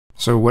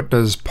So what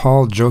does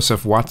Paul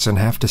Joseph Watson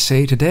have to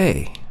say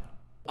today?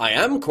 I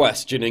am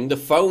questioning the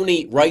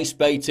phony,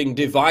 race-baiting,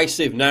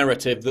 divisive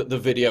narrative that the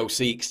video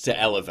seeks to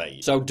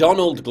elevate. So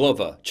Donald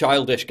Glover,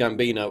 Childish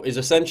Gambino, is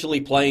essentially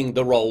playing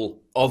the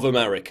role of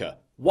America.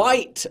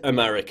 White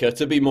America,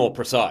 to be more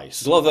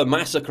precise. Glover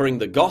massacring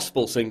the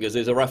gospel singers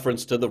is a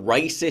reference to the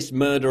racist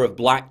murder of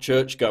black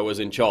churchgoers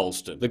in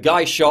Charleston. The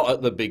guy shot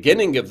at the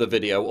beginning of the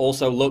video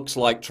also looks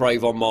like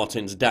Trayvon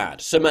Martin's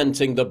dad,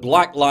 cementing the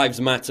Black Lives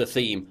Matter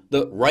theme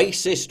that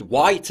racist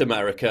white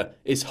America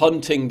is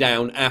hunting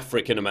down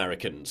African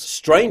Americans.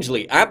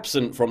 Strangely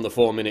absent from the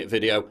 4-minute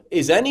video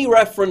is any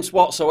reference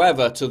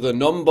whatsoever to the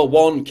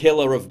 #1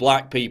 killer of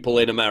black people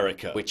in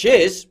America, which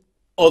is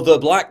other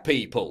black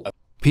people.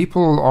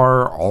 People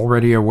are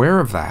already aware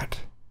of that.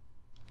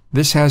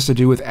 This has to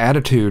do with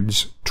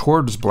attitudes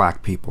towards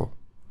black people.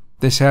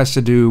 This has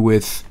to do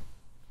with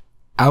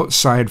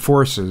outside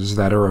forces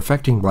that are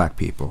affecting black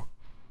people.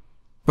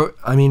 But,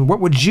 I mean, what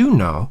would you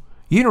know?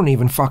 You don't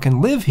even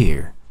fucking live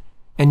here.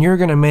 And you're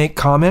gonna make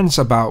comments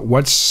about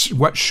what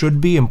should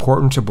be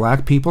important to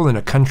black people in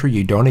a country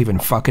you don't even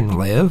fucking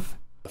live?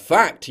 A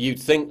fact you'd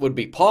think would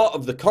be part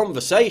of the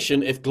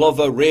conversation if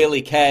Glover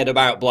really cared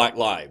about black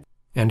lives.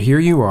 And here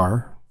you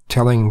are,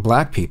 telling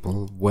black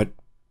people what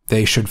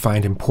they should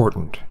find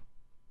important.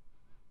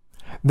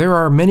 There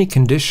are many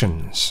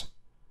conditions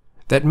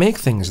that make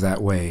things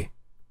that way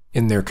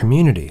in their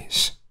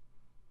communities,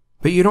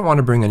 but you don't want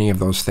to bring any of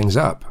those things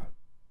up.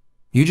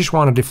 You just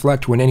want to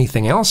deflect when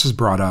anything else is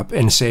brought up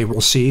and say,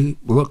 well, see,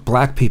 look,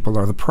 black people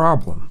are the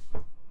problem.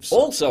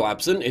 Also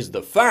absent is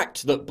the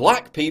fact that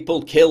black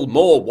people kill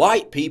more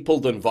white people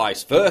than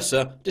vice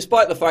versa,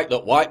 despite the fact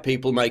that white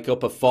people make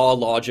up a far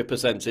larger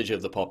percentage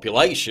of the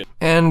population.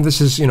 And this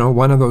is,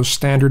 one of those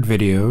standard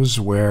videos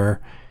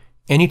where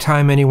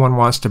anytime anyone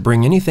wants to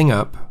bring anything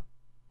up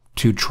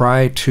to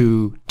try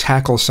to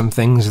tackle some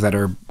things that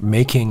are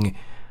making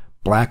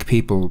black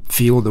people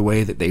feel the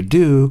way that they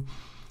do,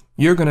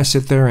 you're going to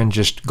sit there and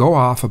just go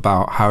off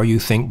about how you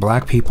think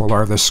black people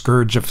are the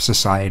scourge of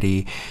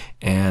society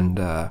and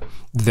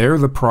they're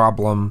the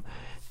problem,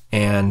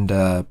 and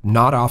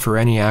not offer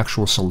any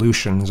actual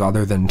solutions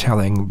other than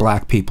telling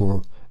black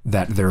people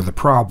that they're the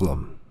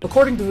problem.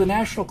 According to the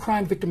National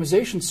Crime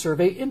Victimization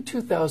Survey in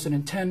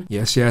 2010...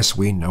 Yes,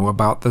 we know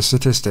about the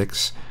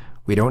statistics.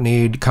 We don't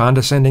need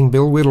condescending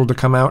Bill Whittle to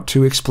come out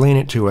to explain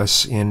it to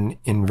us in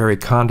very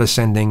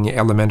condescending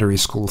elementary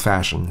school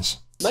fashions.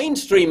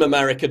 Mainstream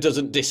America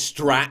doesn't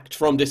distract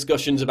from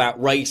discussions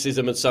about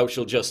racism and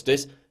social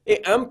justice.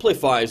 It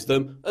amplifies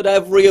them at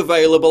every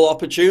available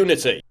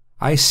opportunity.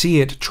 I see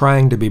it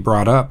trying to be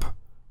brought up,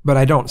 but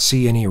I don't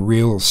see any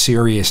real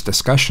serious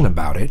discussion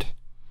about it.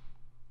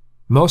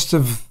 Most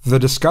of the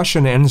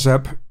discussion ends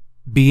up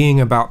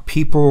being about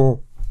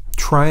people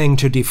trying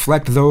to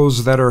deflect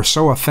those that are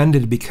so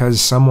offended because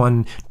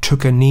someone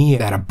took a knee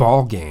at a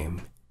ball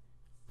game.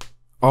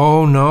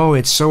 Oh no,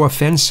 it's so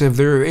offensive.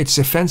 It's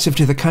offensive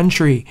to the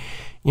country.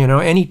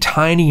 Any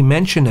tiny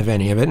mention of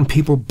any of it and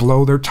people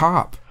blow their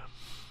top.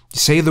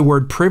 Say the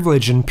word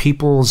privilege and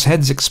people's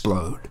heads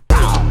explode.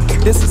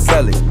 This is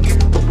Selly.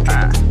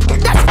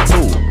 That's a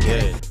tool.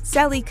 Yeah.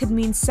 Selly could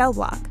mean cell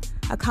block,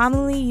 a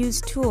commonly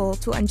used tool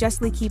to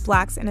unjustly keep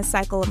blacks in a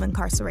cycle of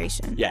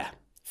incarceration. Yeah.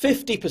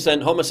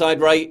 50% homicide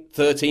rate,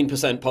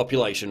 13%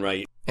 population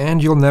rate.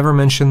 And you'll never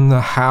mention the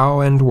how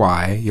and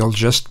why. You'll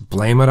just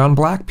blame it on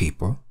black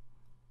people.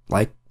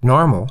 Like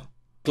normal.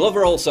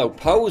 Glover also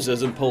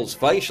poses and pulls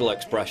facial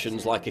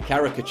expressions like a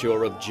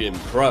caricature of Jim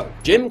Crow.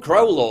 Jim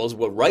Crow laws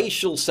were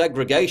racial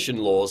segregation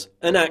laws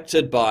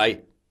enacted by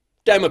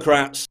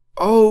Democrats.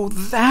 Oh,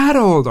 that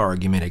old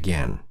argument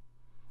again.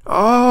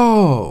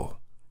 Oh,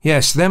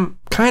 yes, them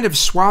kind of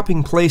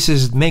swapping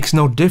places makes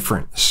no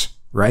difference,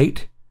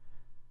 right?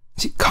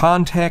 See,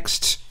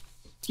 context,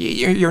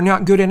 you're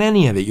not good at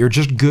any of it. You're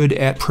just good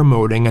at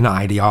promoting an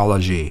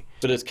ideology.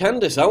 But as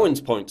Candace Owens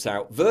points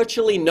out,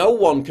 virtually no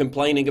one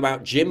complaining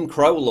about Jim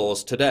Crow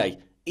laws today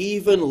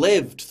even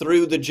lived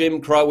through the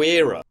Jim Crow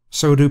era.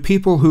 So do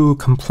people who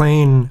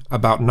complain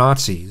about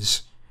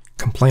Nazis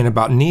complain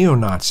about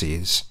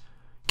neo-Nazis?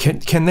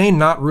 Can they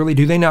not really,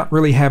 do they not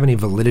really have any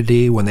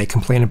validity when they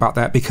complain about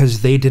that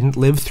because they didn't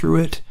live through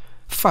it?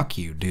 Fuck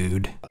you,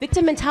 dude.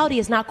 Victim mentality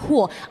is not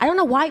cool. I don't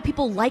know why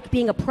people like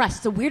being oppressed.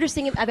 It's the weirdest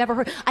thing I've ever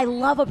heard. I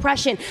love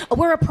oppression.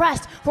 We're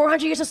oppressed.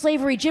 400 years of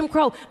slavery, Jim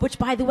Crow, which,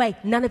 by the way,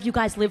 none of you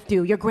guys lived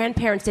through. Your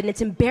grandparents did, and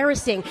it's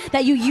embarrassing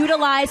that you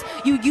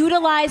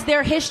utilize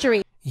their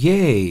history.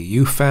 Yay,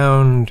 you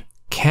found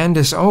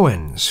Candace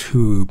Owens,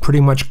 who pretty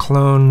much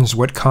clones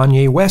what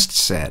Kanye West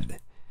said.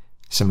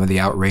 Some of the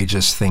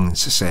outrageous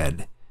things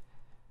said.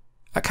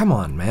 Come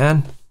on,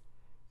 man.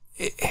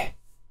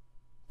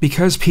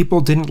 Because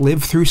people didn't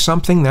live through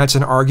something, that's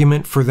an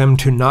argument for them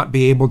to not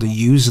be able to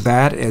use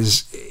that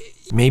as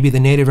maybe the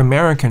Native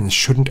Americans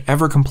shouldn't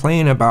ever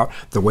complain about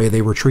the way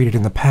they were treated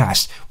in the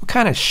past. What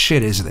kind of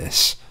shit is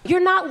this? You're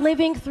not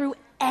living through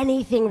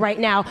anything right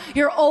now.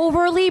 You're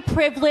overly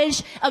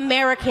privileged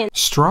Americans.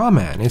 Straw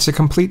man. It's a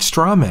complete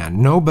straw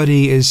man.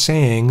 Nobody is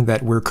saying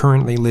that we're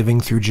currently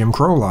living through Jim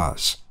Crow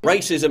laws.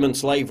 Racism and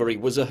slavery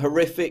was a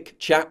horrific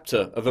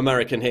chapter of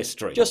American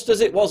history, just as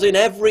it was in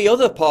every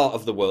other part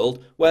of the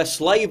world where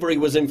slavery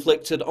was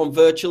inflicted on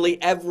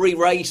virtually every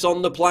race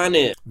on the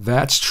planet.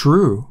 That's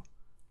true.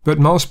 But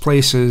most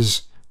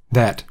places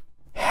that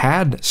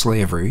had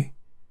slavery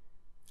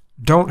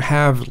don't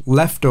have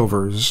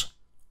leftovers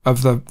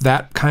of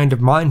that kind of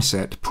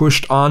mindset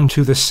pushed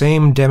onto the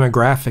same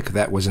demographic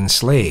that was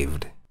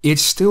enslaved.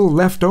 It's still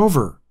left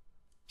over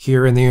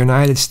here in the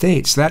United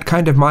States. That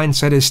kind of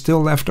mindset is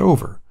still left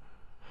over.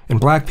 And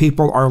black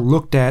people are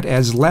looked at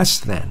as less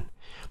than.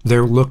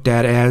 They're looked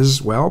at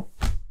as, well,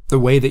 the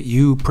way that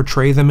you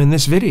portray them in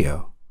this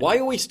video. Why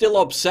are we still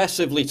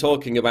obsessively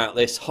talking about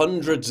this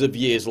hundreds of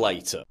years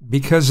later?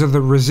 Because of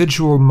the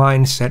residual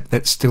mindset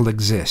that still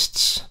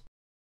exists.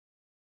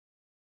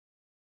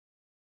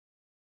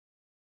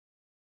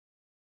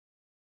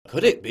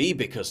 Could it be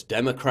because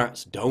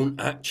Democrats don't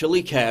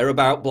actually care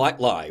about black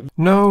lives?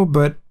 No,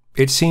 but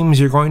it seems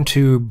you're going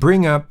to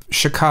bring up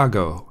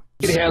Chicago.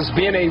 It has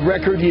been a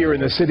record year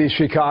in the city of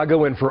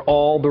Chicago, and for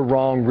all the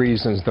wrong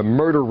reasons. The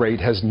murder rate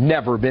has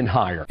never been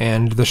higher.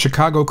 And the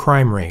Chicago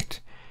crime rate.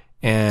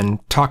 And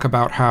talk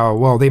about how,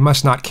 well, they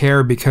must not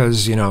care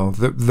because, you know,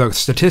 the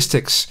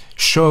statistics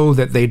show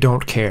that they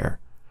don't care.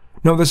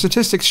 No, the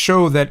statistics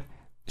show that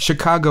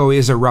Chicago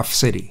is a rough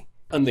city.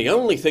 And the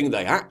only thing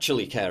they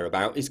actually care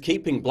about is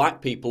keeping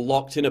black people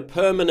locked in a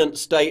permanent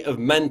state of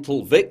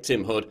mental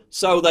victimhood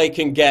so they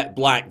can get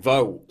black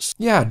votes.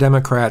 Yeah,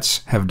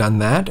 Democrats have done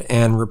that,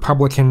 and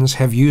Republicans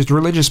have used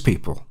religious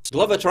people.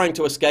 Glover trying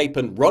to escape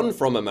and run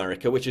from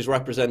America, which is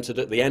represented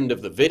at the end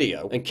of the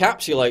video,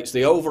 encapsulates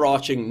the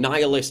overarching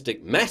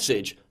nihilistic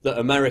message that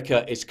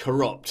America is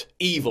corrupt,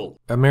 evil.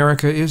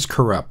 America is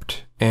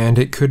corrupt, and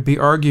it could be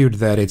argued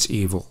that it's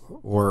evil,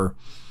 or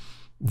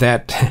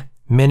that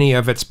many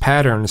of its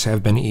patterns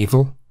have been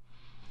evil.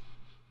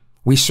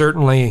 We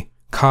certainly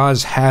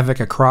cause havoc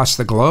across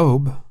the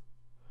globe.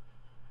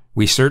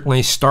 We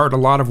certainly start a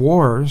lot of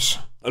wars.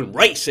 And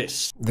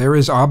racist. There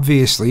is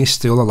obviously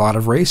still a lot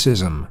of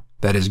racism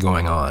that is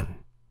going on.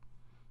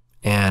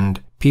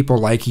 And people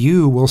like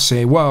you will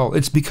say, well,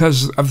 it's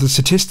because of the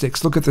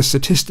statistics. Look at the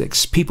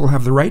statistics. People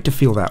have the right to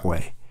feel that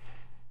way.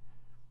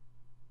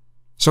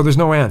 So there's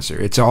no answer.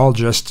 It's all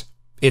just,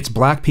 it's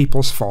black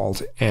people's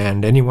fault,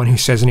 and anyone who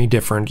says any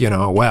different, you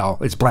know, well,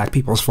 it's black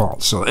people's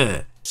fault,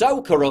 so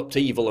So corrupt,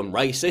 evil and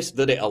racist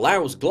that it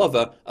allows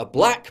Glover, a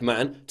black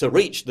man, to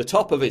reach the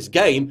top of his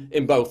game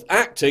in both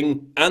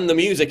acting and the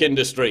music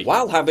industry,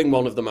 while having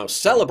one of the most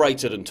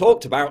celebrated and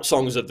talked about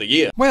songs of the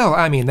year. Well,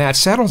 I mean, that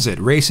settles it.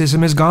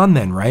 Racism is gone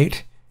then,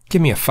 right?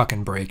 Give me a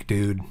fucking break,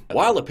 dude.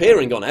 While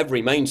appearing on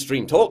every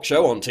mainstream talk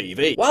show on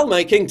TV, while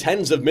making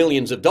tens of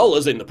millions of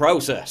dollars in the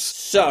process.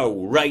 So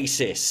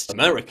racist.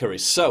 America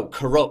is so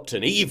corrupt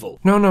and evil.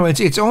 No,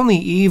 it's only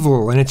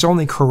evil and it's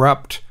only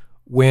corrupt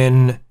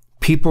when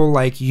people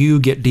like you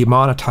get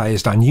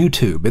demonetized on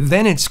YouTube. But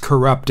then it's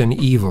corrupt and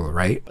evil,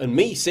 right? And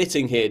me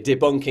sitting here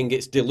debunking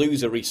its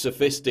delusory,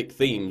 sophistic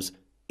themes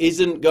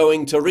isn't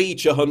going to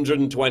reach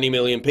 120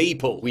 million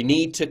people. We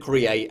need to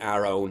create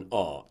our own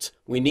art.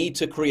 We need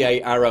to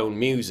create our own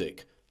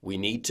music. We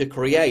need to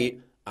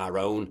create our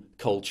own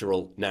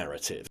cultural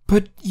narrative.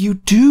 But you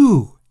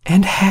do,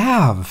 and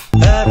have.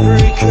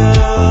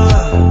 Africa.